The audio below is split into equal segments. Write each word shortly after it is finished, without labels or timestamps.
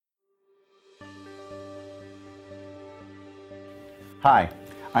Hi,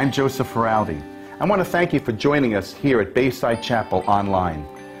 I'm Joseph Feraldi. I want to thank you for joining us here at Bayside Chapel online.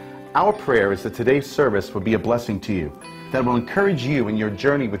 Our prayer is that today's service will be a blessing to you, that it will encourage you in your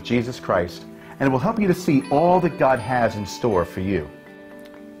journey with Jesus Christ, and it will help you to see all that God has in store for you.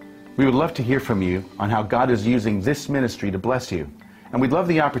 We would love to hear from you on how God is using this ministry to bless you, and we'd love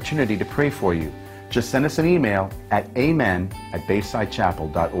the opportunity to pray for you. Just send us an email at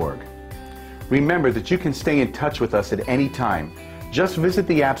amen@baysidechapel.org. Remember that you can stay in touch with us at any time. Just visit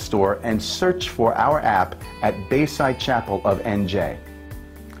the App Store and search for our app at Bayside Chapel of NJ.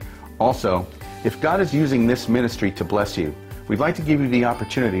 Also, if God is using this ministry to bless you, we'd like to give you the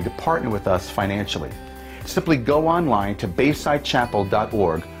opportunity to partner with us financially. Simply go online to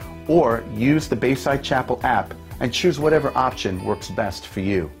baysidechapel.org or use the Bayside Chapel app and choose whatever option works best for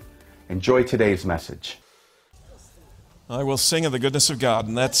you. Enjoy today's message. I will sing of the goodness of God,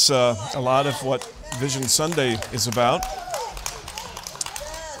 and that's a lot of what Vision Sunday is about.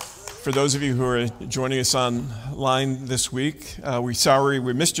 For those of you who are joining us online this week, we're sorry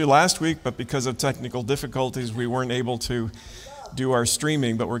we missed you last week, but because of technical difficulties, we weren't able to do our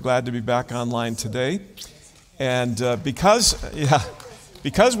streaming, but we're glad to be back online today. And because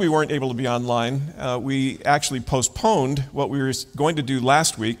we weren't able to be online, we actually postponed what we were going to do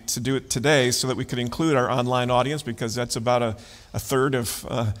last week to do it today so that we could include our online audience, because that's about a third of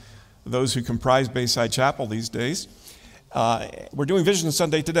those who comprise Bayside Chapel these days. We're doing Vision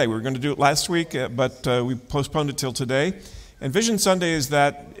Sunday today. We were going to do it last week, but we postponed it till today. And Vision Sunday is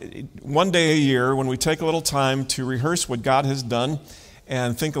that one day a year when we take a little time to rehearse what God has done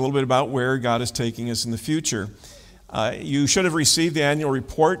and think a little bit about where God is taking us in the future. You should have received the annual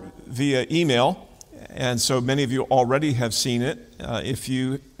report via email, and so many of you already have seen it. If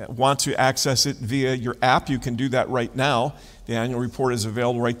you want to access it via your app, you can do that right now. The annual report is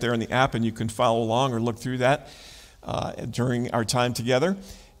available right there in the app, and you can follow along or look through that during our time together.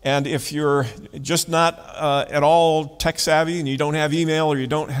 And if you're just not at all tech savvy and you don't have email or you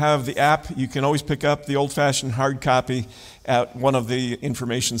don't have the app, you can always pick up the old-fashioned hard copy at one of the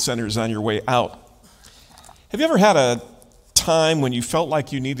information centers on your way out. Have you ever had a time when you felt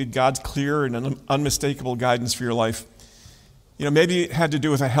like you needed God's clear and unmistakable guidance for your life? You know, maybe it had to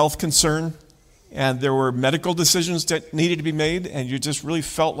do with a health concern and there were medical decisions that needed to be made and you just really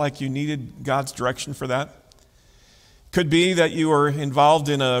felt like you needed God's direction for that. Could be that you were involved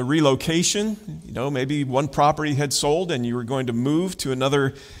in a relocation. You know, maybe one property had sold and you were going to move to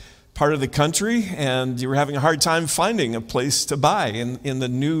another part of the country and you were having a hard time finding a place to buy in the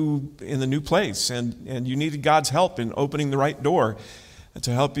new place, and you needed God's help in opening the right door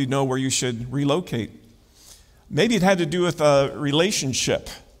to help you know where you should relocate. Maybe it had to do with a relationship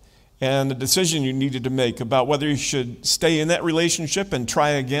and a decision you needed to make about whether you should stay in that relationship and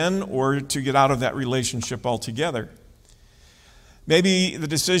try again or to get out of that relationship altogether. Maybe the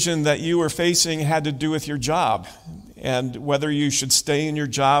decision that you were facing had to do with your job and whether you should stay in your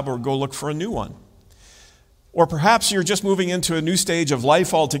job or go look for a new one. Or perhaps you're just moving into a new stage of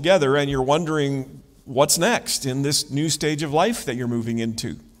life altogether and you're wondering what's next in this new stage of life that you're moving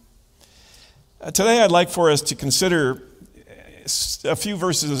into. Today I'd like for us to consider a few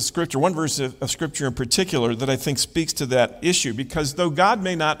verses of Scripture, one verse of Scripture in particular that I think speaks to that issue, because though God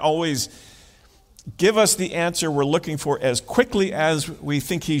may not always give us the answer we're looking for as quickly as we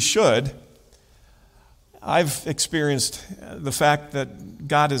think He should, I've experienced the fact that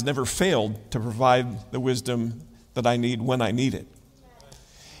God has never failed to provide the wisdom that I need when I need it.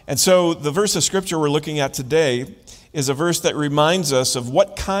 And so the verse of Scripture we're looking at today is a verse that reminds us of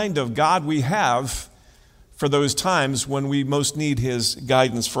what kind of God we have for those times when we most need His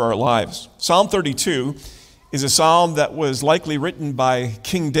guidance for our lives. Psalm 32 is a psalm that was likely written by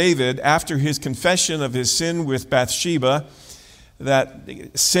King David after his confession of his sin with Bathsheba, that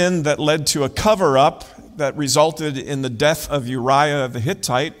sin that led to a cover-up that resulted in the death of Uriah the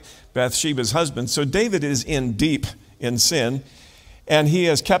Hittite, Bathsheba's husband. So David is in deep in sin, and he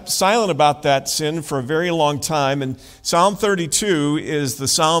has kept silent about that sin for a very long time. And Psalm 32 is the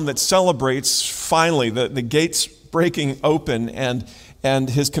psalm that celebrates finally the gates breaking open and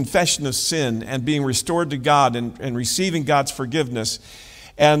his confession of sin and being restored to God and receiving God's forgiveness.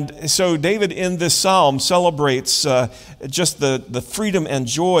 And so David in this psalm celebrates just the freedom and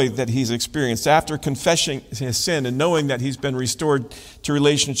joy that he's experienced after confessing his sin and knowing that he's been restored to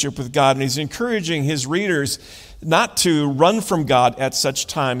relationship with God. And he's encouraging his readers not to run from God at such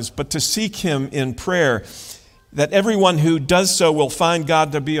times, but to seek Him in prayer, that everyone who does so will find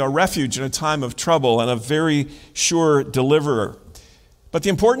God to be a refuge in a time of trouble and a very sure deliverer. But the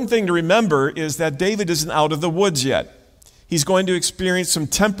important thing to remember is that David isn't out of the woods yet. He's going to experience some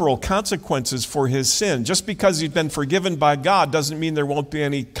temporal consequences for his sin. Just because he's been forgiven by God doesn't mean there won't be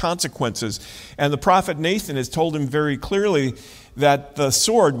any consequences. And the prophet Nathan has told him very clearly that the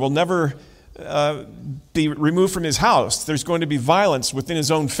sword will never be removed from his house. There's going to be violence within his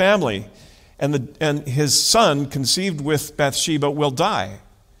own family. And his son, conceived with Bathsheba, will die.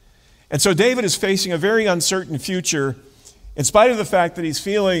 And so David is facing a very uncertain future. In spite of the fact that he's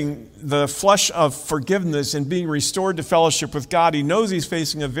feeling the flush of forgiveness and being restored to fellowship with God, he knows he's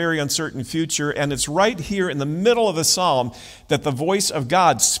facing a very uncertain future. And it's right here in the middle of the psalm that the voice of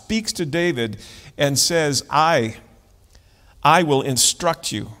God speaks to David and says, I will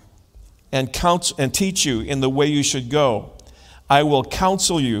instruct you and teach you in the way you should go. I will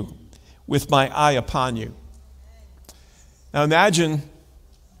counsel you with my eye upon you. Now imagine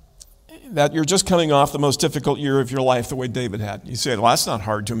that you're just coming off the most difficult year of your life the way David had. You say, well, that's not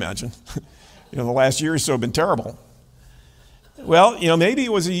hard to imagine. The last year or so have been terrible. Well, maybe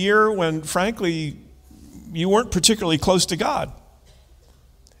it was a year when, frankly, you weren't particularly close to God.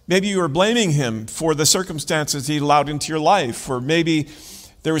 Maybe you were blaming him for the circumstances he allowed into your life, or maybe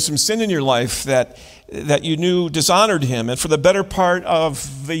there was some sin in your life that you knew dishonored him, and for the better part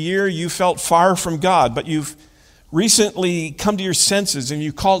of the year you felt far from God, but you've recently come to your senses and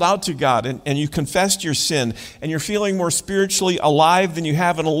you called out to God and you confessed your sin and you're feeling more spiritually alive than you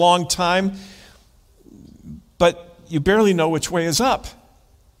have in a long time, but you barely know which way is up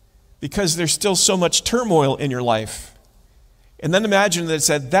because there's still so much turmoil in your life. And then imagine that it's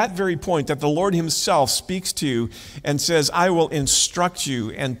at that very point that the Lord himself speaks to you and says, I will instruct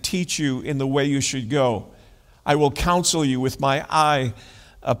you and teach you in the way you should go. I will counsel you with my eye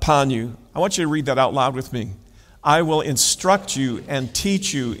upon you. I want you to read that out loud with me. I will instruct you and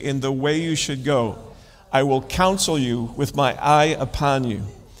teach you in the way you should go. I will counsel you with my eye upon you.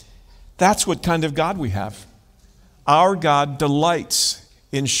 That's what kind of God we have. Our God delights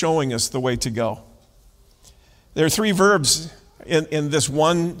in showing us the way to go. There are three verbs in this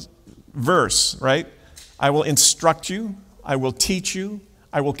one verse, right? I will instruct you, I will teach you,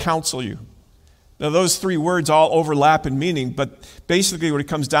 I will counsel you. Now, those three words all overlap in meaning, but basically what it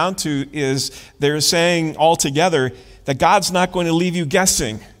comes down to is they're saying all together that God's not going to leave you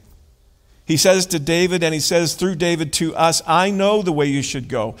guessing. He says to David, and he says through David to us, I know the way you should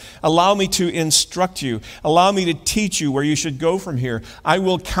go. Allow me to instruct you. Allow me to teach you where you should go from here. I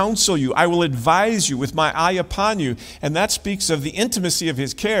will counsel you. I will advise you with my eye upon you. And that speaks of the intimacy of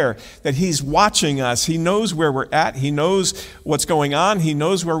his care, that he's watching us. He knows where we're at. He knows what's going on. He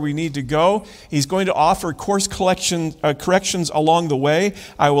knows where we need to go. He's going to offer course corrections along the way.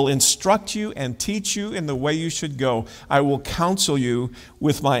 I will instruct you and teach you in the way you should go. I will counsel you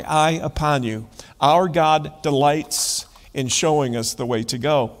with my eye upon you. Our God delights in showing us the way to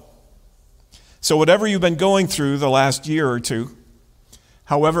go. So whatever you've been going through the last year or two,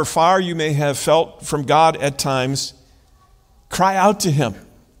 however far you may have felt from God at times, cry out to him.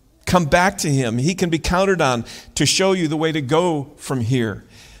 Come back to him. He can be counted on to show you the way to go from here.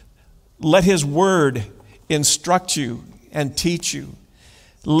 Let his word instruct you and teach you.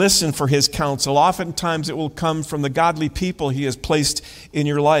 Listen for his counsel. Oftentimes it will come from the godly people he has placed in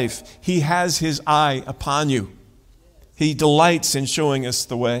your life. He has his eye upon you. He delights in showing us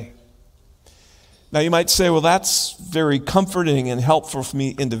the way. Now you might say, well, that's very comforting and helpful for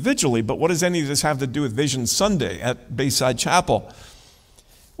me individually, but what does any of this have to do with Vision Sunday at Bayside Chapel?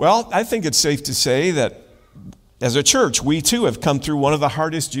 Well, I think it's safe to say that as a church, we too have come through one of the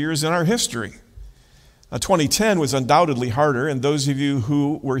hardest years in our history. 2010 was undoubtedly harder, and those of you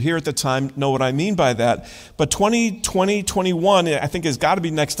who were here at the time know what I mean by that. But 2020, 21, I think has got to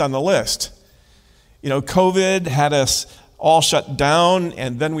be next on the list. COVID had us all shut down,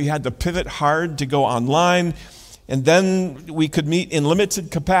 and then we had to pivot hard to go online, and then we could meet in limited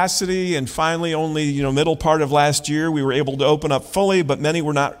capacity, and finally only, middle part of last year, we were able to open up fully, but many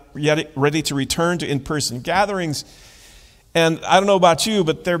were not yet ready to return to in-person gatherings. And I don't know about you,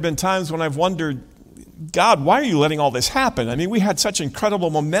 but there have been times when I've wondered, God, why are you letting all this happen? I mean, we had such incredible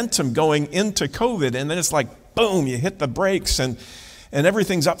momentum going into COVID, and then it's like, boom, you hit the brakes, and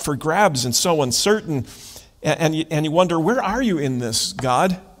everything's up for grabs and so uncertain. And you wonder, where are you in this,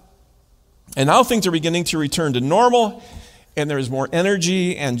 God? And now things are beginning to return to normal, and there's more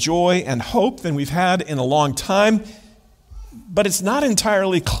energy and joy and hope than we've had in a long time. But it's not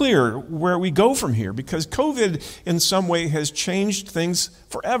entirely clear where we go from here, because COVID in some way has changed things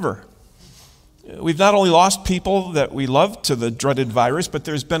forever. We've not only lost people that we love to the dreaded virus, but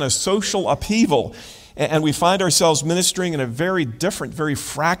there's been a social upheaval. And we find ourselves ministering in a very different, very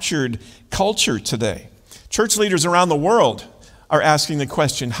fractured culture today. Church leaders around the world are asking the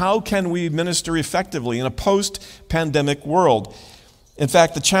question, how can we minister effectively in a post-pandemic world? In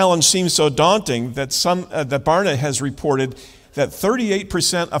fact, the challenge seems so daunting that that Barna has reported that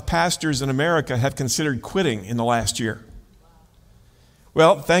 38% of pastors in America have considered quitting in the last year.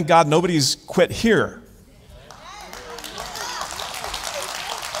 Well, thank God nobody's quit here.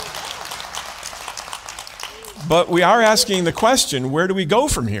 But we are asking the question, where do we go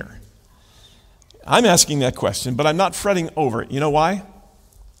from here? I'm asking that question, but I'm not fretting over it. You know why?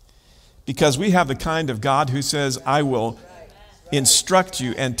 Because we have the kind of God who says, I will instruct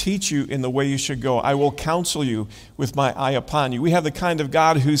you and teach you in the way you should go. I will counsel you with my eye upon you. We have the kind of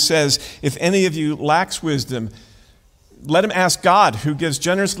God who says, if any of you lacks wisdom, let him ask God, who gives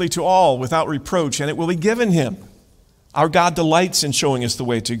generously to all without reproach, and it will be given him. Our God delights in showing us the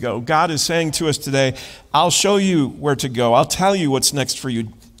way to go. God is saying to us today, I'll show you where to go. I'll tell you what's next for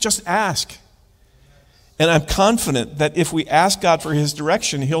you. Just ask. And I'm confident that if we ask God for his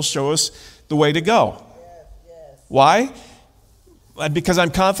direction, he'll show us the way to go. Why? Because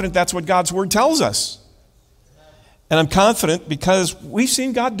I'm confident that's what God's word tells us. And I'm confident because we've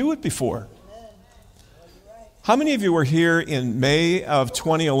seen God do it before. How many of you were here in May of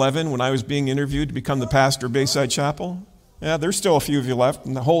 2011 when I was being interviewed to become the pastor of Bayside Chapel? Yeah, there's still a few of you left,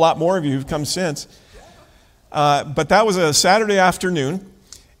 and a whole lot more of you who've come since. But that was a Saturday afternoon,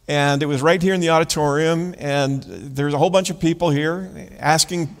 and it was right here in the auditorium, and there's a whole bunch of people here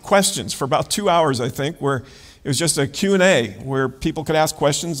asking questions for about 2 hours, I think, where it was just a Q&A where people could ask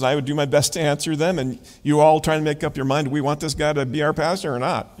questions, and I would do my best to answer them, and you all trying to make up your mind, do we want this guy to be our pastor or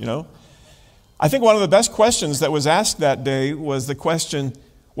not, you know? I think one of the best questions that was asked that day was the question,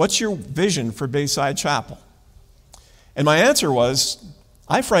 what's your vision for Bayside Chapel? And my answer was,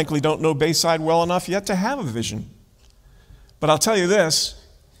 I frankly don't know Bayside well enough yet to have a vision. But I'll tell you this,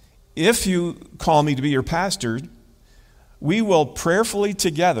 if you call me to be your pastor, we will prayerfully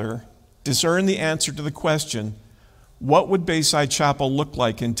together discern the answer to the question, what would Bayside Chapel look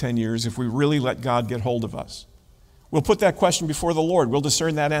like in 10 years if we really let God get hold of us? We'll put that question before the Lord. We'll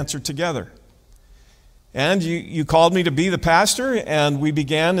discern that answer together. And you called me to be the pastor, and we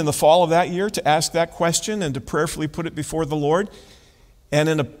began in the fall of that year to ask that question and to prayerfully put it before the Lord. And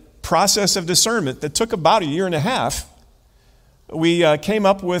in a process of discernment that took about 1.5 years, we came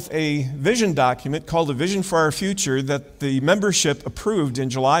up with a vision document called A Vision for Our Future that the membership approved in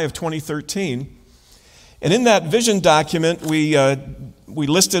July of 2013. And in that vision document, we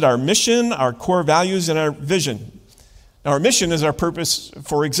listed our mission, our core values, and our vision. Now, our mission is our purpose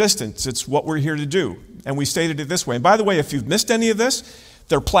for existence. It's what we're here to do. And we stated it this way. And by the way, if you've missed any of this,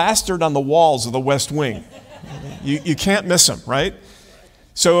 they're plastered on the walls of the West Wing. You can't miss them, right?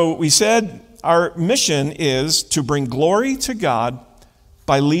 So we said our mission is to bring glory to God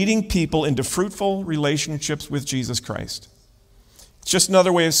by leading people into fruitful relationships with Jesus Christ. It's just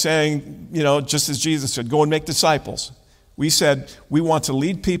another way of saying, just as Jesus said, go and make disciples. We said we want to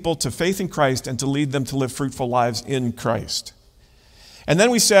lead people to faith in Christ and to lead them to live fruitful lives in Christ. And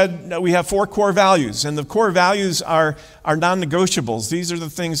then we said we have 4 core values, and the core values are non-negotiables. These are the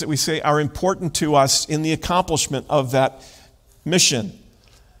things that we say are important to us in the accomplishment of that mission.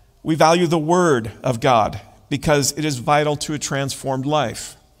 We value the Word of God because it is vital to a transformed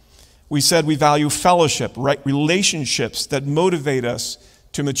life. We said we value fellowship, right, relationships that motivate us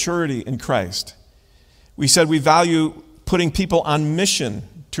to maturity in Christ. We said we value putting people on mission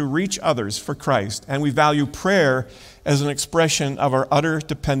to reach others for Christ. And we value prayer as an expression of our utter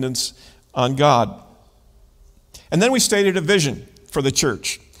dependence on God. And then we stated a vision for the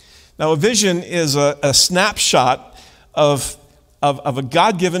church. Now, a vision is a snapshot of a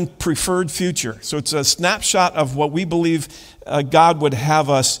God-given preferred future. So it's a snapshot of what we believe God would have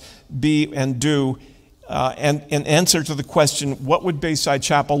us be and do, and in answer to the question, what would Bayside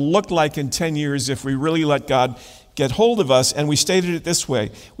Chapel look like in 10 years if we really let God get hold of us? And we stated it this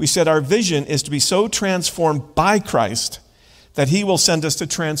way. We said our vision is to be so transformed by Christ that he will send us to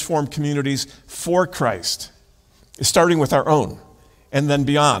transform communities for Christ, starting with our own and then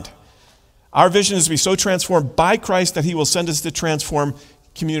beyond. Our vision is to be so transformed by Christ that he will send us to transform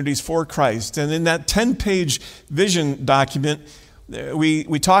communities for Christ. And in that 10-page vision document,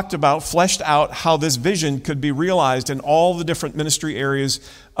 we talked about, fleshed out how this vision could be realized in all the different ministry areas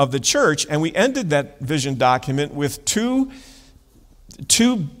of the church. And we ended that vision document with two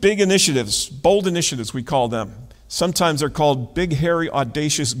big initiatives, bold initiatives we call them. Sometimes they're called big, hairy,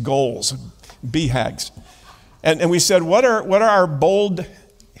 audacious goals, BHAGs. And we said, what are our bold,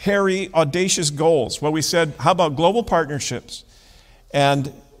 hairy, audacious goals? Well, we said, how about global partnerships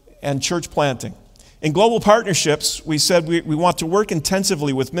and church planting? In global partnerships, we said we want to work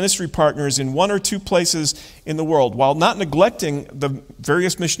intensively with ministry partners in 1 or 2 places in the world. While not neglecting the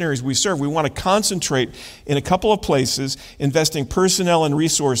various missionaries we serve, we want to concentrate in a couple of places, investing personnel and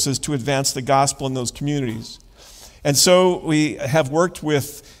resources to advance the gospel in those communities. And so we have worked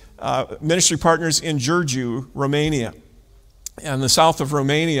with ministry partners in Giurgiu, Romania, and the south of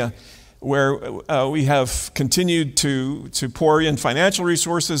Romania, where we have continued to pour in financial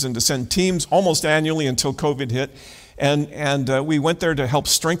resources and to send teams almost annually until COVID hit. And we went there to help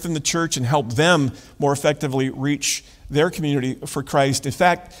strengthen the church and help them more effectively reach their community for Christ. In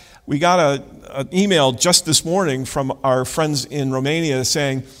fact, we got an email just this morning from our friends in Romania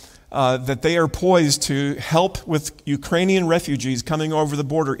saying that they are poised to help with Ukrainian refugees coming over the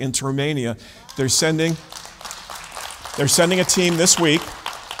border into Romania. They're sending a team this week.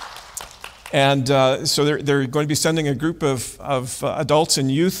 And so they're going to be sending a group of adults and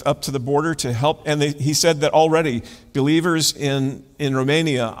youth up to the border to help. And he said that already believers in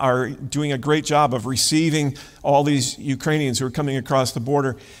Romania are doing a great job of receiving all these Ukrainians who are coming across the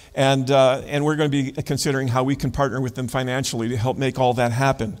border. And we're going to be considering how we can partner with them financially to help make all that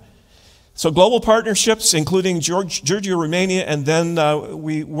happen. So global partnerships, including Giurgiu, Romania, and then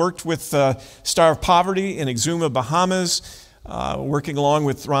we worked with Star of Poverty in Exuma, Bahamas, working along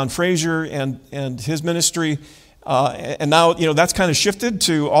with Ron Fraser and his ministry. And now, that's kind of shifted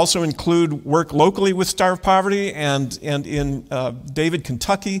to also include work locally with Star of Poverty and in David,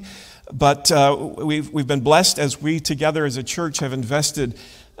 Kentucky. But we've been blessed as we together as a church have invested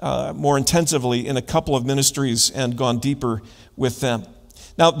more intensively in a couple of ministries and gone deeper with them.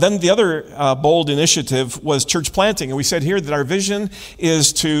 Now, then the other bold initiative was church planting. And we said here that our vision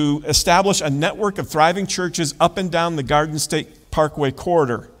is to establish a network of thriving churches up and down the Garden State Parkway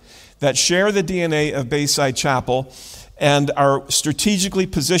corridor that share the DNA of Bayside Chapel and are strategically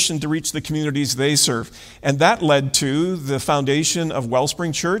positioned to reach the communities they serve. And that led to the foundation of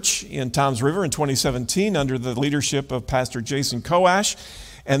Wellspring Church in Toms River in 2017 under the leadership of Pastor Jason Koash.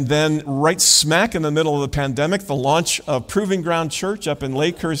 And then right smack in the middle of the pandemic, the launch of Proving Ground Church up in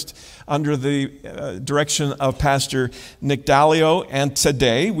Lakehurst under the direction of Pastor Nick Dalio. And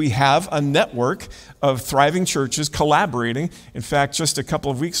today we have a network of thriving churches collaborating. In fact, just a couple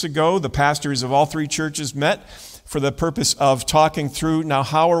of weeks ago, the pastors of all 3 churches met for the purpose of talking through, now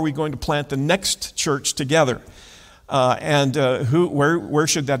how are we going to plant the next church together? Where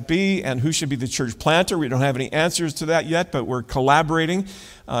should that be, and who should be the church planter? We don't have any answers to that yet, but we're collaborating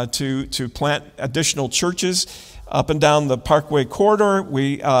to plant additional churches up and down the Parkway corridor.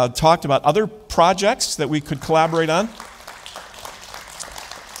 We talked about other projects that we could collaborate on.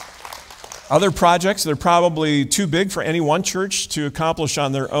 Other projects that are probably too big for any one church to accomplish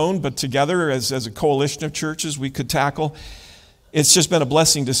on their own, but together as a coalition of churches we could tackle. It's just been a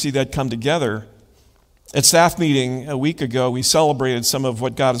blessing to see that come together. At staff meeting a week ago, we celebrated some of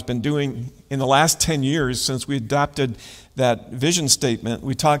what God has been doing in the last 10 years since we adopted that vision statement.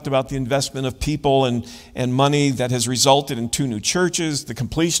 We talked about the investment of people and money that has resulted in 2 new churches, the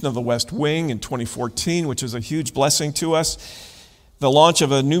completion of the West Wing in 2014, which is a huge blessing to us, the launch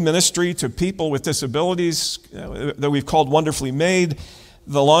of a new ministry to people with disabilities that we've called Wonderfully Made,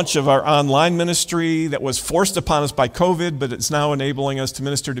 the launch of our online ministry that was forced upon us by COVID, but it's now enabling us to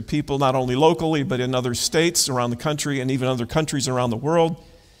minister to people not only locally, but in other states around the country and even other countries around the world.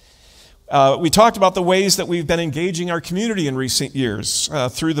 We talked about the ways that we've been engaging our community in recent years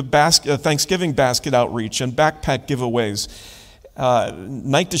through the Thanksgiving basket outreach and backpack giveaways.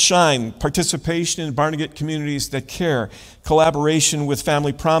 Night to Shine, participation in Barnegat Communities That Care, collaboration with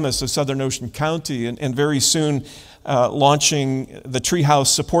Family Promise of Southern Ocean County, and very soon launching the Treehouse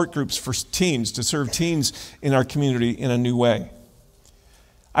support groups for teens to serve teens in our community in a new way.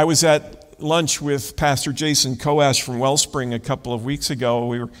 I was at lunch with Pastor Jason Koash from Wellspring a couple of weeks ago.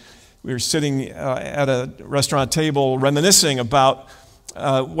 We were sitting at a restaurant table reminiscing about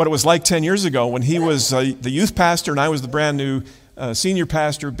what it was like 10 years ago when he was the youth pastor and I was the brand new senior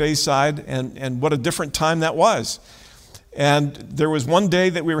pastor of Bayside, and what a different time that was. And there was one day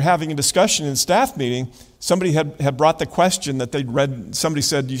that we were having a discussion in staff meeting. Somebody had brought the question that they'd read. Somebody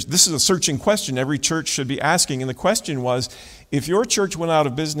said, this is a searching question every church should be asking. And the question was, if your church went out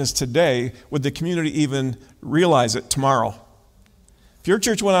of business today, would the community even realize it tomorrow? If your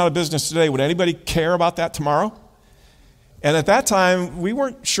church went out of business today, would anybody care about that tomorrow? And at that time, we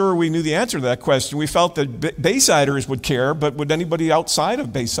weren't sure we knew the answer to that question. We felt that Baysiders would care, but would anybody outside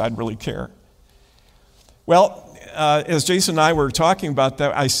of Bayside really care? Well, as Jason and I were talking about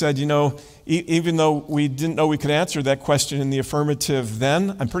that, I said, even though we didn't know we could answer that question in the affirmative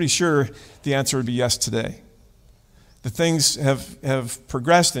then, I'm pretty sure the answer would be yes today. The things have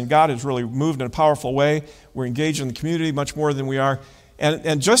progressed, and God has really moved in a powerful way. We're engaged in the community much more than we are.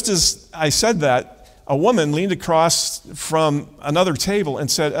 And just as I said that, a woman leaned across from another table and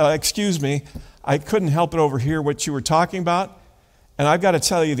said, excuse me, I couldn't help but overhear what you were talking about. And I've got to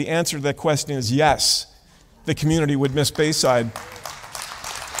tell you, the answer to that question is yes. The community would miss Bayside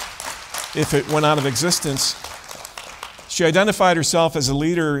if it went out of existence. She identified herself as a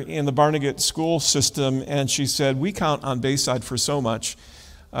leader in the Barnegat school system, and she said, we count on Bayside for so much.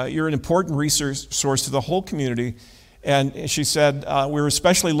 You're an important resource to the whole community. And she said, we're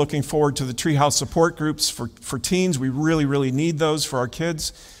especially looking forward to the Treehouse support groups for teens. We really, really need those for our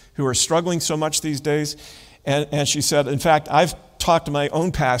kids who are struggling so much these days. And she said, in fact, I've talked to my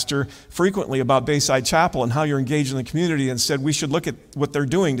own pastor frequently about Bayside Chapel and how you're engaged in the community, and said we should look at what they're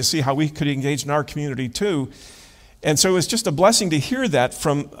doing to see how we could engage in our community too. And so it was just a blessing to hear that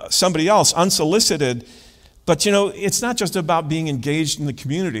from somebody else, unsolicited. But you know, it's not just about being engaged in the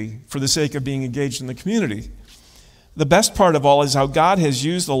community for the sake of being engaged in the community. The best part of all is how God has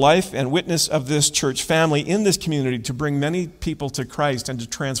used the life and witness of this church family in this community to bring many people to Christ and to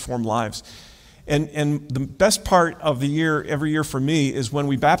transform lives. And the best part of the year, every year for me, is when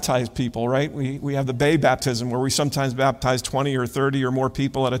we baptize people, right? We have the Bay baptism where we sometimes baptize 20 or 30 or more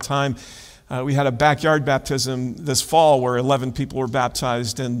people at a time. We had a backyard baptism this fall where 11 people were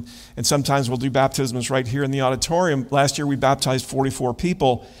baptized, and sometimes we'll do baptisms right here in the auditorium. Last year we baptized 44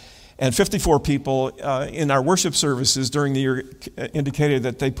 people, and 54 people in our worship services during the year indicated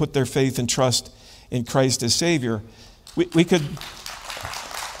that they put their faith and trust in Christ as Savior.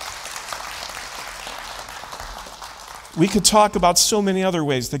 We could talk about so many other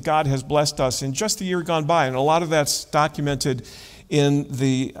ways that God has blessed us in just the year gone by, and a lot of that's documented in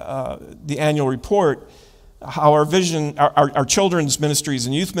the annual report, how our vision, our children's ministries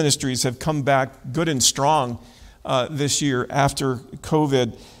and youth ministries have come back good and strong this year after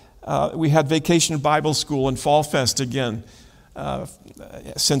COVID. We had Vacation Bible School and Fall Fest again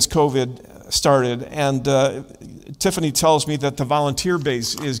since COVID started. And Tiffany tells me that the volunteer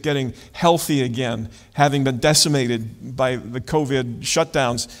base is getting healthy again, having been decimated by the COVID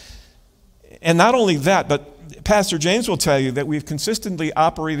shutdowns. And not only that, but Pastor James will tell you that we've consistently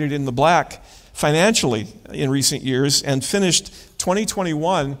operated in the black financially in recent years and finished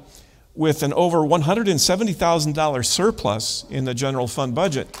 2021 with an over $170,000 surplus in the general fund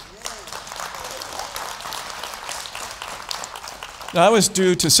budget. Now, that was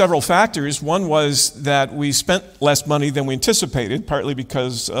due to several factors. One was that we spent less money than we anticipated, partly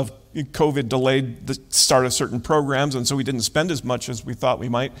because of COVID delayed the start of certain programs, and so we didn't spend as much as we thought we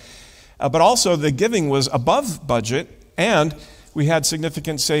might. But also the giving was above budget, and we had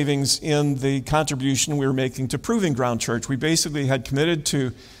significant savings in the contribution we were making to Proving Ground Church. We basically had committed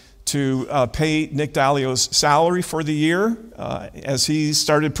to pay Nick Dalio's salary for the year as he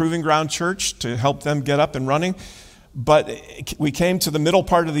started Proving Ground Church to help them get up and running. But we came to the middle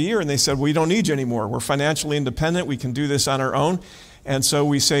part of the year and they said, we don't need you anymore. We're financially independent. We can do this on our own. And so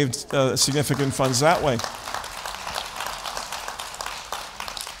we saved significant funds that way.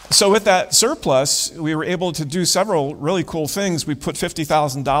 So with that surplus, we were able to do several really cool things. We put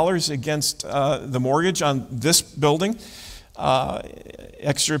 $50,000 against the mortgage on this building,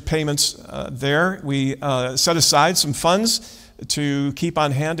 extra payments there. We set aside some funds to keep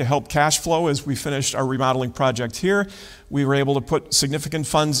on hand to help cash flow as we finished our remodeling project here. We were able to put significant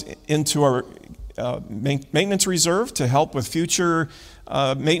funds into our maintenance reserve to help with future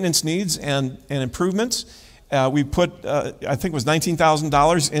maintenance needs and improvements. We put, I think it was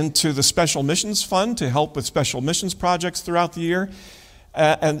 $19,000 into the Special Missions Fund to help with special missions projects throughout the year.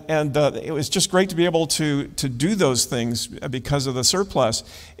 And it was just great to be able to do those things because of the surplus.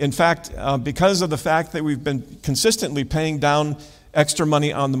 In fact, because of the fact that we've been consistently paying down extra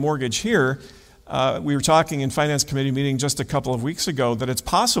money on the mortgage here, we were talking in Finance Committee meeting just a couple of weeks ago that it's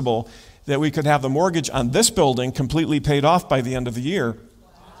possible that we could have the mortgage on this building completely paid off by the end of the year.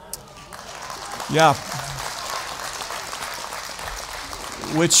 Yeah.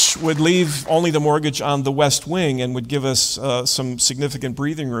 Which would leave only the mortgage on the west wing and would give us some significant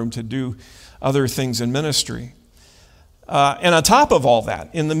breathing room to do other things in ministry. And on top of all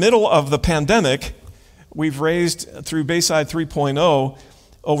that, in the middle of the pandemic, we've raised through Bayside 3.0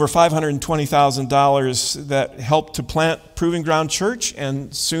 over $520,000 that helped to plant Proving Ground Church,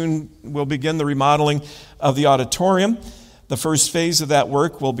 and soon we'll begin the remodeling of the auditorium. The first phase of that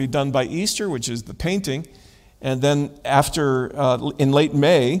work will be done by Easter, which is the painting. And then after, in late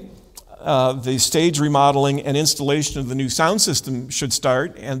May, the stage remodeling and installation of the new sound system should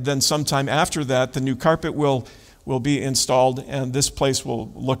start. And then sometime after that, the new carpet will be installed, and this place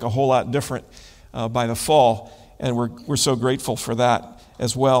will look a whole lot different by the fall. and we're so grateful for that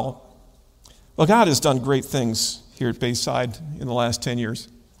as well. Well, God has done great things here at Bayside in the last 10 years.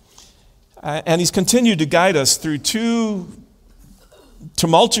 And he's continued to guide us through 2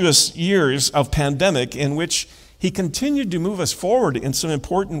 tumultuous years of pandemic in which he continued to move us forward in some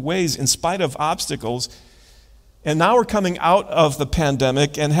important ways in spite of obstacles. And now we're coming out of the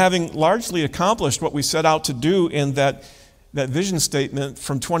pandemic and having largely accomplished what we set out to do in that vision statement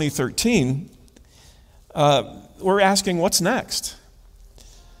from 2013, we're asking what's next?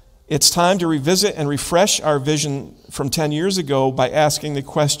 It's time to revisit and refresh our vision from 10 years ago by asking the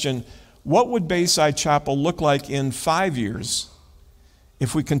question, what would Bayside Chapel look like in 5 years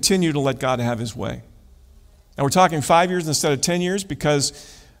if we continue to let God have his way? And we're talking 5 years instead of 10 years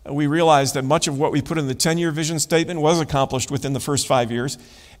because we realize that much of what we put in the 10-year vision statement was accomplished within the first 5 years.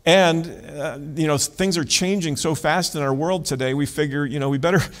 And, things are changing so fast in our world today, we figure, we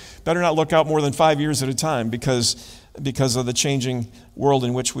better not look out more than 5 years at a time because of the changing world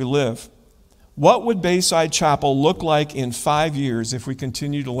in which we live. What would Bayside Chapel look like in 5 years if we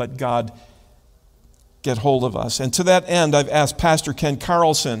continue to let God get hold of us? And to that end, I've asked Pastor Ken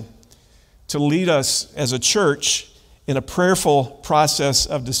Carlson to lead us as a church in a prayerful process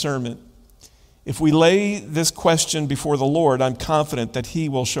of discernment. If we lay this question before the Lord, I'm confident that he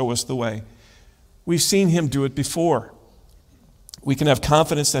will show us the way. We've seen him do it before. We can have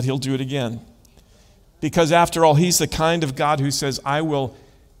confidence that he'll do it again. Because after all, he's the kind of God who says, I will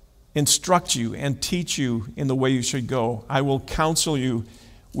instruct you and teach you in the way you should go. I will counsel you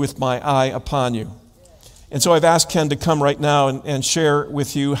with my eye upon you. And so I've asked Ken to come right now and share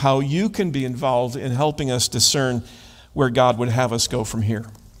with you how you can be involved in helping us discern where God would have us go from here.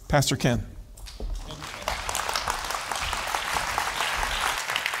 Pastor Ken.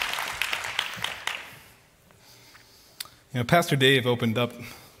 Pastor Dave opened up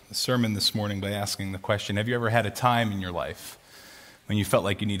the sermon this morning by asking the question, have you ever had a time in your life when you felt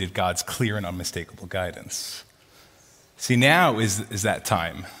like you needed God's clear and unmistakable guidance? See, now is that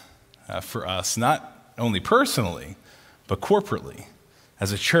time for us, not only personally, but corporately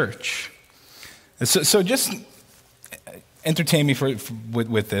as a church. And so just entertain me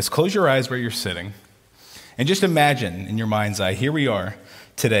with this. Close your eyes where you're sitting and just imagine in your mind's eye, here we are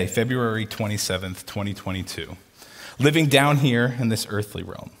today, February 27th, 2022, living down here in this earthly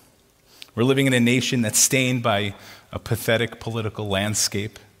realm. We're living in a nation that's stained by a pathetic political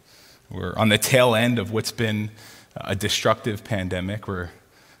landscape. We're on the tail end of what's been a destructive pandemic. We're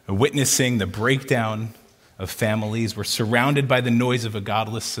witnessing the breakdown of families. We're surrounded by the noise of a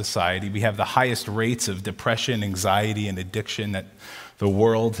godless society. We have the highest rates of depression, anxiety, and addiction that the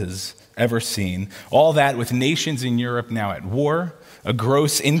world has ever seen. All that with nations in Europe now at war, a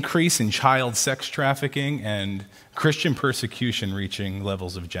gross increase in child sex trafficking, and Christian persecution reaching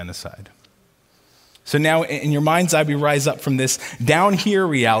levels of genocide. So now in your mind's eye, we rise up from this down here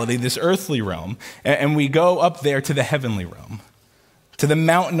reality, this earthly realm, and we go up there to the heavenly realm, to the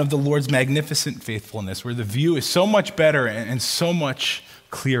mountain of the Lord's magnificent faithfulness, where the view is so much better and so much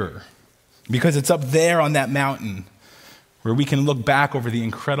clearer, because it's up there on that mountain where we can look back over the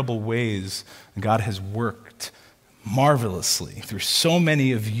incredible ways God has worked marvelously through so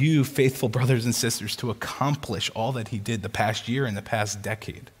many of you, faithful brothers and sisters, to accomplish all that he did the past year and the past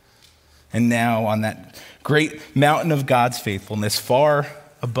decade. And now on that great mountain of God's faithfulness, far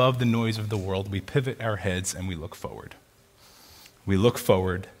above the noise of the world, we pivot our heads and we look forward. We look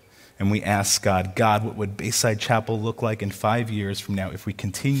forward and we ask God, what would Bayside Chapel look like in 5 years from now if we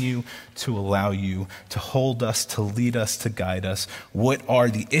continue to allow you to hold us, to lead us, to guide us? What are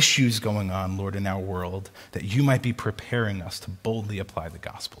the issues going on, Lord, in our world that you might be preparing us to boldly apply the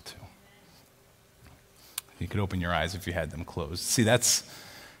gospel to? You could open your eyes if you had them closed. See, that's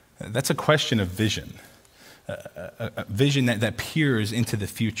a question of vision, a vision that peers into the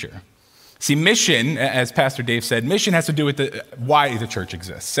future. See, mission, as Pastor Dave said, mission has to do with why the church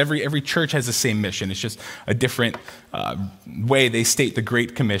exists. Every church has the same mission. It's just a different way they state the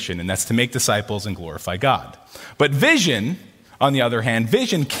Great Commission, and that's to make disciples and glorify God. But vision, on the other hand,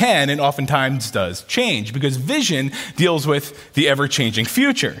 vision can and oftentimes does change, because vision deals with the ever-changing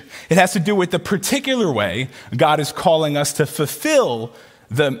future. It has to do with the particular way God is calling us to fulfill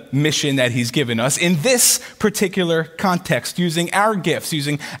the mission that he's given us in this particular context, using our gifts,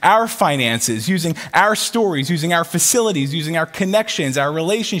 using our finances, using our stories, using our facilities, using our connections, our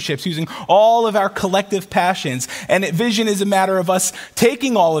relationships, using all of our collective passions. And vision is a matter of us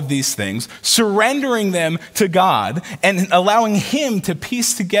taking all of these things, surrendering them to God, and allowing him to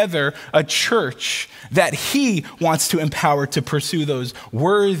piece together a church that he wants to empower to pursue those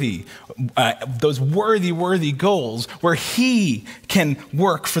worthy goals where he can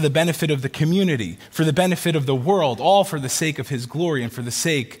work for the benefit of the community, for the benefit of the world, all for the sake of his glory and for the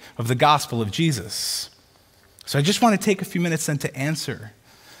sake of the gospel of Jesus. So I just want to take a few minutes then to answer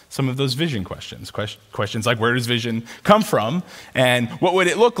some of those vision questions. Questions like, where does vision come from? And what would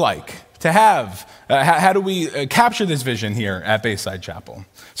it look like to have? How do we capture this vision here at Bayside Chapel?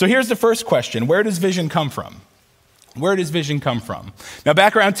 So here's the first question. Where does vision come from? Where does vision come from? Now,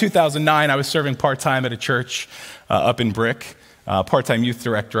 back around 2009, I was serving part-time at a church up in Brick, part-time youth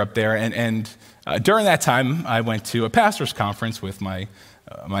director up there. And during that time, I went to a pastor's conference with my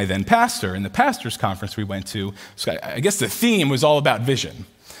then pastor. And the pastor's conference we went to, so I guess the theme was all about vision.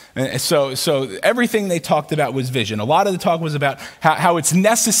 And so everything they talked about was vision. A lot of the talk was about how it's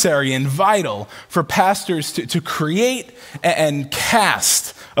necessary and vital for pastors to create and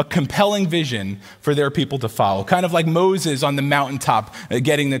cast a compelling vision for their people to follow, kind of like Moses on the mountaintop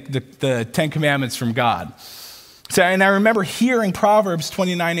getting the Ten Commandments from God. So, and I remember hearing Proverbs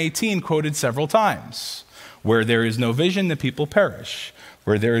 29:18 quoted several times. Where there is no vision, the people perish.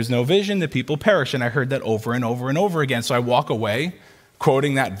 Where there is no vision, the people perish. And I heard that over and over and over again. So I walk away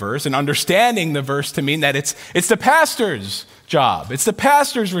quoting that verse and understanding the verse to mean that it's the pastor's job. It's the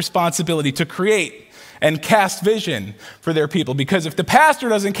pastor's responsibility to create and cast vision for their people. Because if the pastor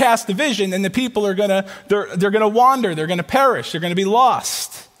doesn't cast the vision, then the people are they're gonna wander, they're gonna perish, they're gonna be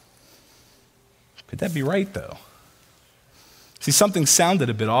lost. Could that be right though? See, something sounded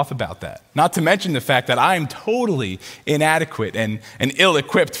a bit off about that. Not to mention the fact that I'm totally inadequate and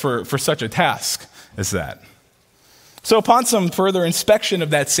ill-equipped for such a task as that. So upon some further inspection of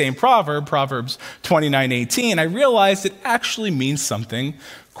that same proverb, Proverbs 29:18, I realized it actually means something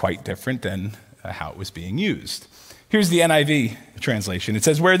quite different than how it was being used. Here's the NIV translation. It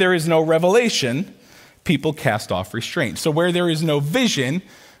says, where there is no revelation, people cast off restraint. So where there is no vision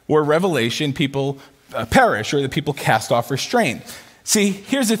or revelation, people perish, or the people cast off restraint. See,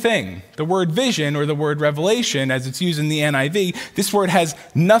 here's the thing. The word vision or the word revelation, as it's used in the NIV, this word has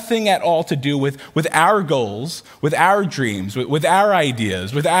nothing at all to do with our goals, with our dreams, with our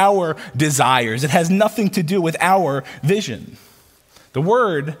ideas, with our desires. It has nothing to do with our vision. The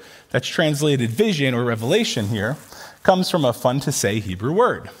word that's translated vision or revelation here comes from a fun-to-say Hebrew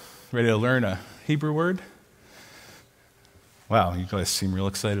word. Ready to learn a Hebrew word? Wow, you guys seem real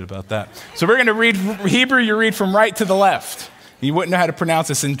excited about that. So we're going to read Hebrew. You read from right to the left. You wouldn't know how to pronounce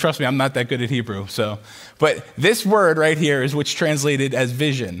this, and trust me, I'm not that good at Hebrew. But this word right here is what's translated as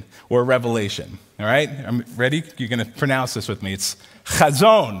vision or revelation. All right? I'm ready? You're going to pronounce this with me. It's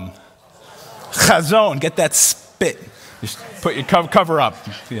chazon. Chazon. Get that spit. Just put your cover up.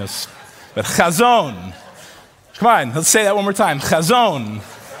 But chazon. Come on, let's say that one more time. Chazon.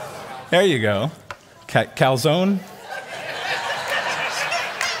 There you go. Calzone.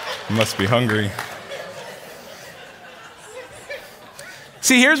 You must be hungry.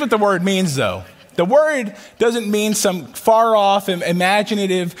 See, here's what the word means, though. The word doesn't mean some far-off,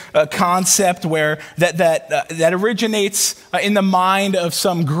 imaginative concept where that originates in the mind of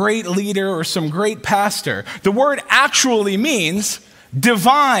some great leader or some great pastor. The word actually means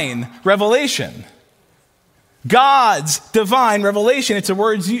divine revelation. God's divine revelation. It's a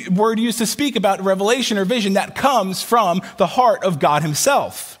word used to speak about revelation or vision that comes from the heart of God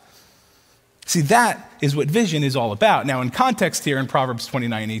himself. See, that is what vision is all about. Now, in context here in Proverbs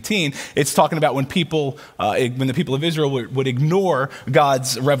 29:18, it's talking about when the people of Israel would ignore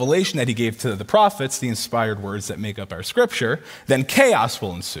God's revelation that he gave to the prophets, the inspired words that make up our scripture, then chaos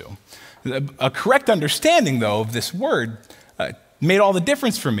will ensue. A correct understanding, though, of this word made all the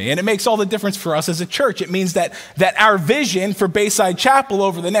difference for me, and it makes all the difference for us as a church. It means that our vision for Bayside Chapel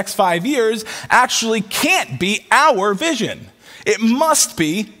over the next 5 years actually can't be our vision. It must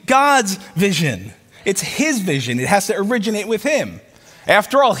be God's vision. It's his vision. It has to originate with him.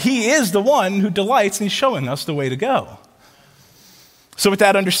 After all, he is the one who delights in showing us the way to go. So with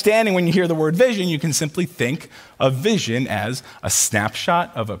that understanding, when you hear the word vision, you can simply think of vision as a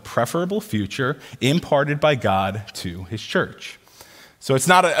snapshot of a preferable future imparted by God to his church. So it's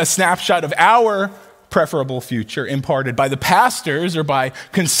not a snapshot of our preferable future imparted by the pastors or by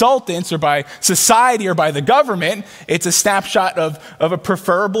consultants or by society or by the government. It's a snapshot of a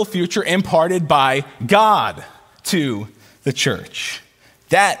preferable future imparted by God to the church.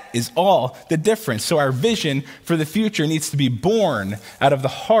 That is all the difference. So our vision for the future needs to be born out of the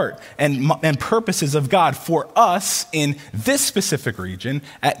heart and purposes of God for us in this specific region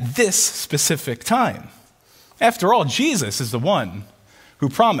at this specific time. After all, Jesus is the one who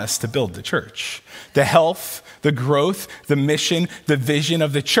promised to build the church. The health, the growth, the mission, the vision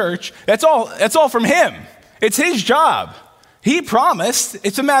of the church, that's all from him. It's his job. He promised.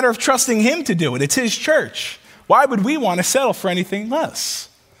 It's a matter of trusting him to do it. It's his church. Why would we want to settle for anything less?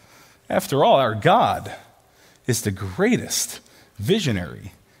 After all, our God is the greatest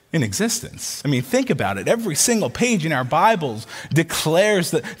visionary in existence. I mean, think about it. Every single page in our Bibles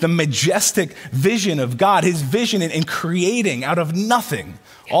declares the majestic vision of God, his vision in creating out of nothing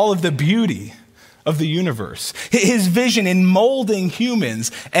all of the beauty of the universe, his vision in molding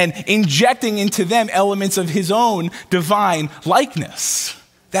humans and injecting into them elements of his own divine likeness.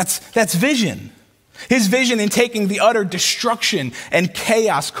 That's vision. His vision in taking the utter destruction and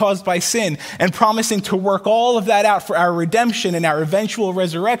chaos caused by sin and promising to work all of that out for our redemption and our eventual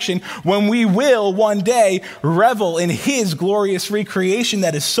resurrection when we will one day revel in his glorious recreation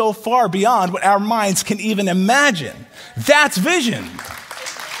that is so far beyond what our minds can even imagine. That's vision.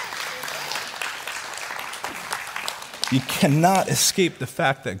 You cannot escape the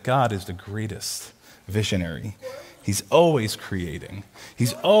fact that God is the greatest visionary. He's always creating.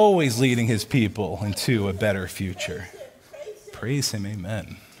 He's always leading his people into a better future. Praise him,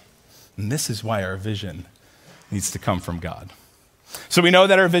 amen. And this is why our vision needs to come from God. So we know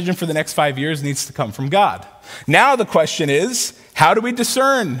that our vision for the next 5 years needs to come from God. Now the question is, how do we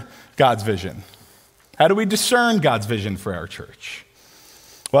discern God's vision? How do we discern God's vision for our church?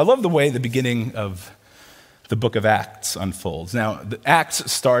 Well, I love the way the beginning of the book of Acts unfolds. Now, the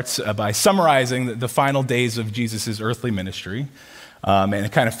Acts starts by summarizing the final days of Jesus' earthly ministry, and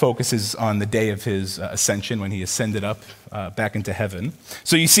it kind of focuses on the day of his ascension when he ascended up back into heaven.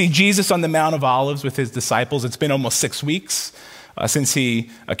 So you see Jesus on the Mount of Olives with his disciples. It's been almost 6 weeks since he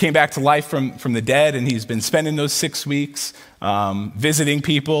came back to life from the dead, and he's been spending those 6 weeks visiting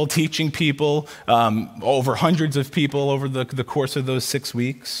people, teaching people, over hundreds of people over the course of those 6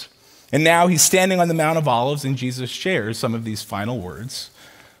 weeks. And now he's standing on the Mount of Olives, and Jesus shares some of these final words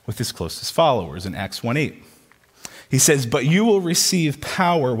with his closest followers in Acts 1:8. He says, "But you will receive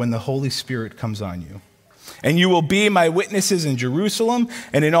power when the Holy Spirit comes on you. And you will be my witnesses in Jerusalem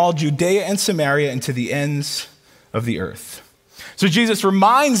and in all Judea and Samaria and to the ends of the earth." So Jesus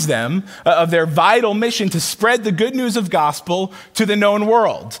reminds them of their vital mission to spread the good news of gospel to the known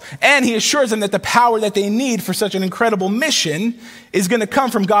world. And he assures them that the power that they need for such an incredible mission is going to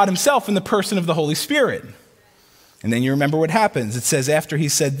come from God himself in the person of the Holy Spirit. And then you remember what happens. It says, after he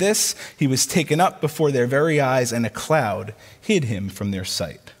said this, he was taken up before their very eyes, and a cloud hid him from their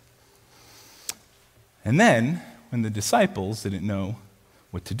sight. And then, when the disciples didn't know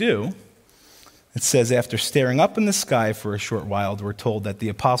what to do, it says, after staring up in the sky for a short while, we're told that the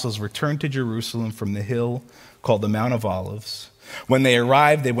apostles returned to Jerusalem from the hill called the Mount of Olives. When they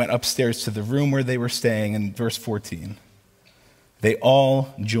arrived, they went upstairs to the room where they were staying. In verse 14, they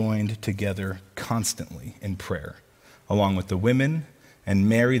all joined together constantly in prayer, along with the women and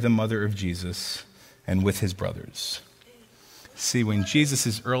Mary, the mother of Jesus, and with his brothers. See, when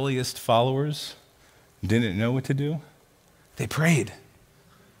Jesus' earliest followers didn't know what to do, they prayed.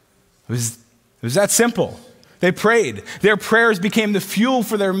 It was that simple. They prayed. Their prayers became the fuel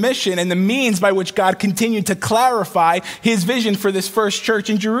for their mission and the means by which God continued to clarify his vision for this first church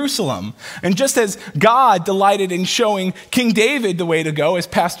in Jerusalem. And just as God delighted in showing King David the way to go, as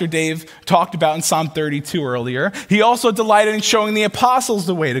Pastor Dave talked about in Psalm 32 earlier, he also delighted in showing the apostles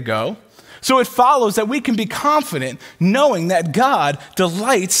the way to go. So it follows that we can be confident knowing that God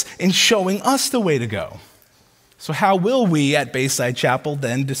delights in showing us the way to go. So how will we at Bayside Chapel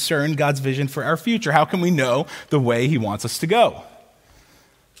then discern God's vision for our future? How can we know the way he wants us to go?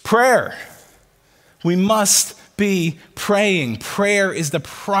 Prayer. We must be praying. Prayer is the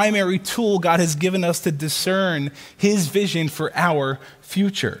primary tool God has given us to discern his vision for our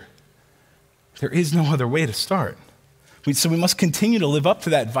future. There is no other way to start. So we must continue to live up to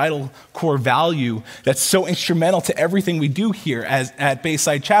that vital core value that's so instrumental to everything we do here at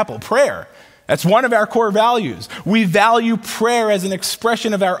Bayside Chapel, prayer. That's one of our core values. We value prayer as an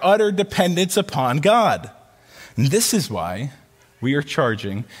expression of our utter dependence upon God. And this is why we are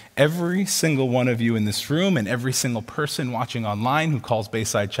charging every single one of you in this room and every single person watching online who calls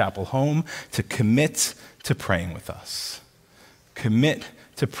Bayside Chapel home to commit to praying with us. Commit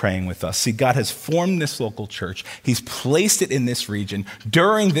to praying with us. See, God has formed this local church. He's placed it in this region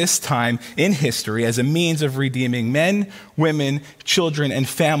during this time in history as a means of redeeming men, women, children, and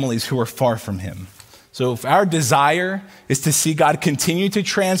families who are far from him. So if our desire is to see God continue to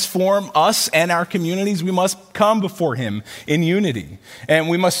transform us and our communities, we must come before him in unity. And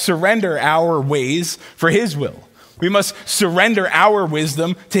we must surrender our ways for his will. We must surrender our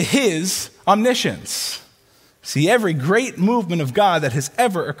wisdom to his omniscience. See, every great movement of God that has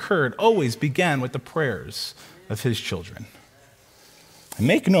ever occurred always began with the prayers of his children. And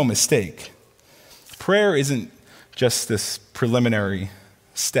make no mistake, prayer isn't just this preliminary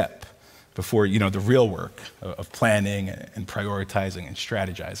step before, the real work of planning and prioritizing and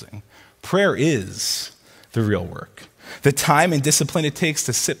strategizing. Prayer is the real work. The time and discipline it takes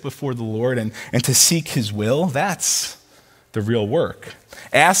to sit before the Lord and to seek his will, that's the real work.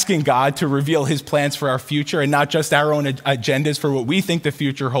 Asking God to reveal his plans for our future and not just our own agendas for what we think the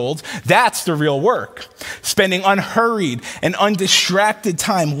future holds, that's the real work. Spending unhurried and undistracted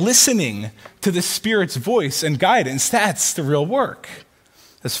time listening to the Spirit's voice and guidance, that's the real work.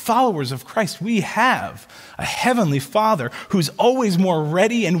 As followers of Christ, we have a heavenly Father who's always more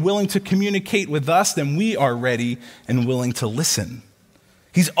ready and willing to communicate with us than we are ready and willing to listen.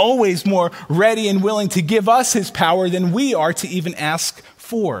 He's always more ready and willing to give us his power than we are to even ask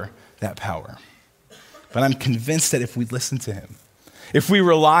for that power. But I'm convinced that if we listen to him, if we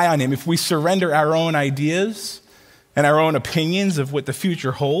rely on him, if we surrender our own ideas and our own opinions of what the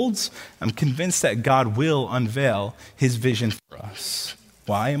future holds, I'm convinced that God will unveil his vision for us.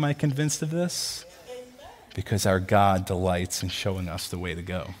 Why am I convinced of this? Because our God delights in showing us the way to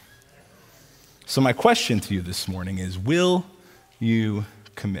go. So my question to you this morning is, will you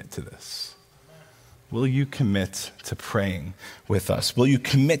commit to this? Will you commit to praying with us? Will you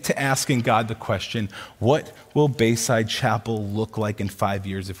commit to asking God the question, what will Bayside Chapel look like in 5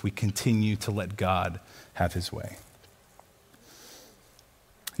 years if we continue to let God have his way?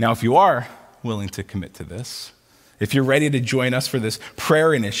 Now, if you are willing to commit to this, if you're ready to join us for this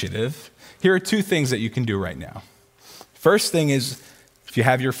prayer initiative, here are two things that you can do right now. First thing is, if you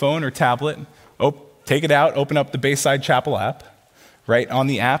have your phone or tablet, take it out, open up the Bayside Chapel app. Right on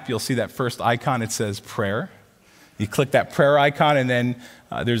the app, you'll see that first icon. It says prayer. You click that prayer icon, and then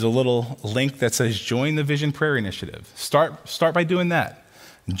there's a little link that says join the Vision Prayer Initiative. Start by doing that.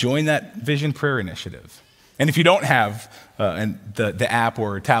 Join that Vision Prayer Initiative. And if you don't have the app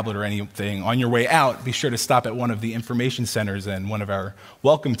or tablet or anything, on your way out, be sure to stop at one of the information centers, and one of our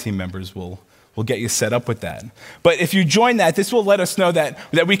welcome team members will get you set up with that. But if you join that, this will let us know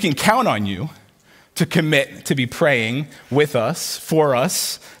that we can count on you to commit to be praying with us,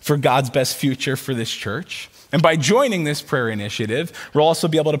 for God's best future for this church. And by joining this prayer initiative, we'll also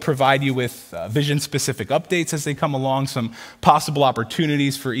be able to provide you with vision-specific updates as they come along, some possible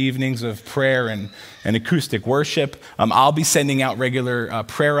opportunities for evenings of prayer and acoustic worship. I'll be sending out regular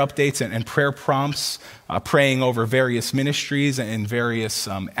prayer updates and prayer prompts, praying over various ministries and various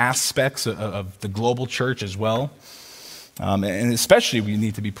aspects of the global church as well. And especially we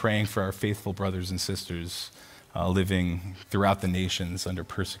need to be praying for our faithful brothers and sisters living throughout the nations under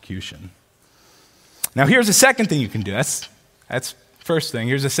persecution. Now here's the second thing you can do. That's first thing.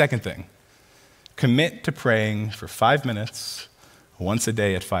 Here's the second thing. Commit to praying for 5 minutes once a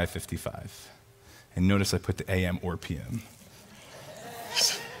day at 5:55. And notice I put the AM or PM.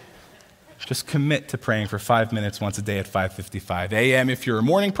 Just commit to praying for 5 minutes once a day at 5:55. AM if you're a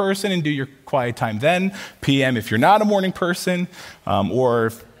morning person and do your quiet time then. PM if you're not a morning person,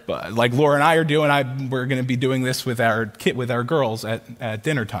 or like Laura and I are doing, we're going to be doing this with our girls at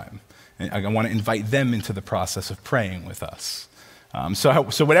dinner time. And I want to invite them into the process of praying with us.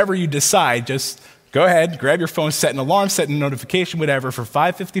 So whatever you decide, just go ahead, grab your phone, set an alarm, set a notification, whatever, for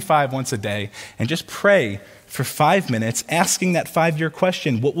 5:55 once a day, and just pray for 5 minutes, asking that 5-year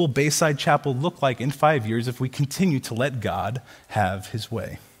question, what will Bayside Chapel look like in 5 years if we continue to let God have his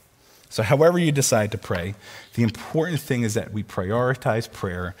way? So however you decide to pray, the important thing is that we prioritize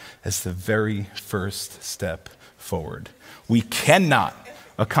prayer as the very first step forward. We cannot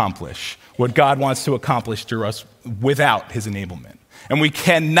accomplish what God wants to accomplish through us without his enablement. And we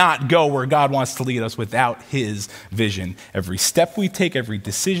cannot go where God wants to lead us without his vision. Every step we take, every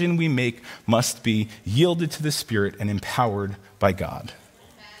decision we make must be yielded to the Spirit and empowered by God.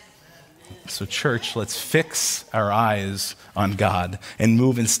 So church, let's fix our eyes on God and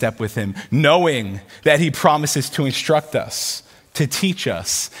move in step with him, knowing that he promises to instruct us, to teach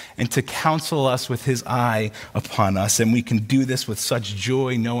us, and to counsel us with his eye upon us. And we can do this with such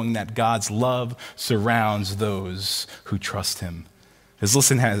joy, knowing that God's love surrounds those who trust him.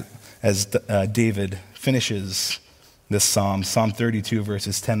 Listen as David finishes this psalm, Psalm 32,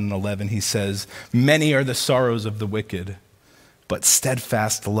 verses 10 and 11, he says, "Many are the sorrows of the wicked, but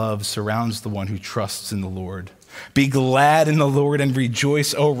steadfast love surrounds the one who trusts in the Lord. Be glad in the Lord and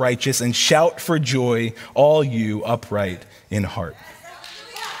rejoice, O righteous, and shout for joy, all you upright in heart."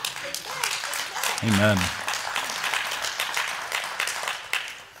 Amen.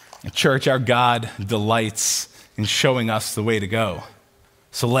 Church, our God delights in showing us the way to go.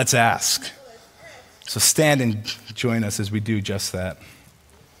 So let's ask. So stand and join us as we do just that.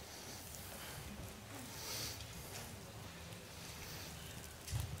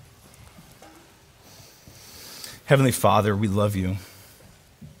 Heavenly Father, we love you.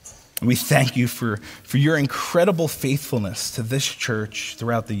 And we thank you for your incredible faithfulness to this church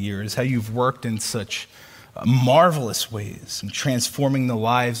throughout the years, how you've worked in such marvelous ways in transforming the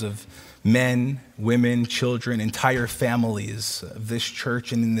lives of men, women, children, entire families of this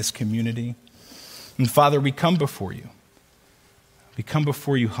church and in this community. And Father, we come before you. We come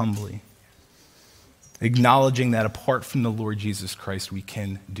before you humbly, acknowledging that apart from the Lord Jesus Christ, we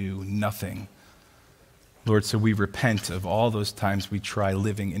can do nothing. Lord, so we repent of all those times we try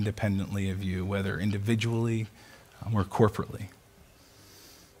living independently of you, whether individually or corporately.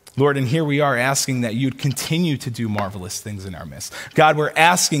 Lord, and here we are asking that you'd continue to do marvelous things in our midst. God, we're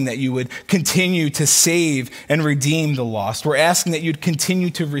asking that you would continue to save and redeem the lost. We're asking that you'd continue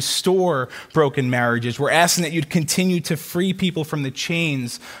to restore broken marriages. We're asking that you'd continue to free people from the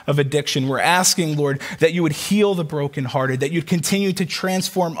chains of addiction. We're asking, Lord, that you would heal the brokenhearted, that you'd continue to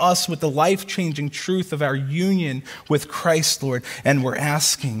transform us with the life-changing truth of our union with Christ, Lord. And we're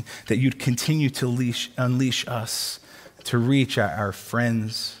asking that you'd continue to unleash us to reach our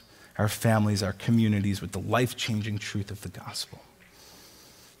friends, our families, our communities with the life-changing truth of the gospel.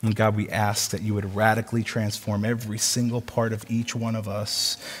 And God, we ask that you would radically transform every single part of each one of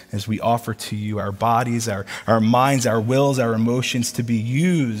us as we offer to you our bodies, our minds, our wills, our emotions to be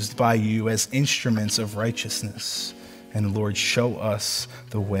used by you as instruments of righteousness. And Lord, show us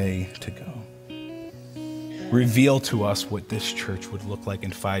the way to go. Reveal to us what this church would look like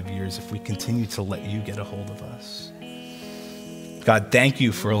in 5 years if we continue to let you get a hold of us. God, thank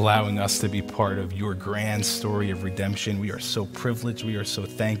you for allowing us to be part of your grand story of redemption. We are so privileged. We are so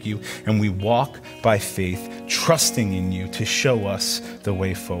thank you. And we walk by faith, trusting in you to show us the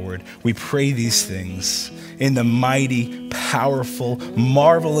way forward. We pray these things in the mighty, powerful,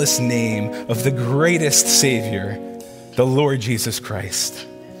 marvelous name of the greatest Savior, the Lord Jesus Christ.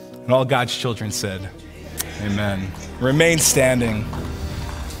 And all God's children said, amen. Remain standing.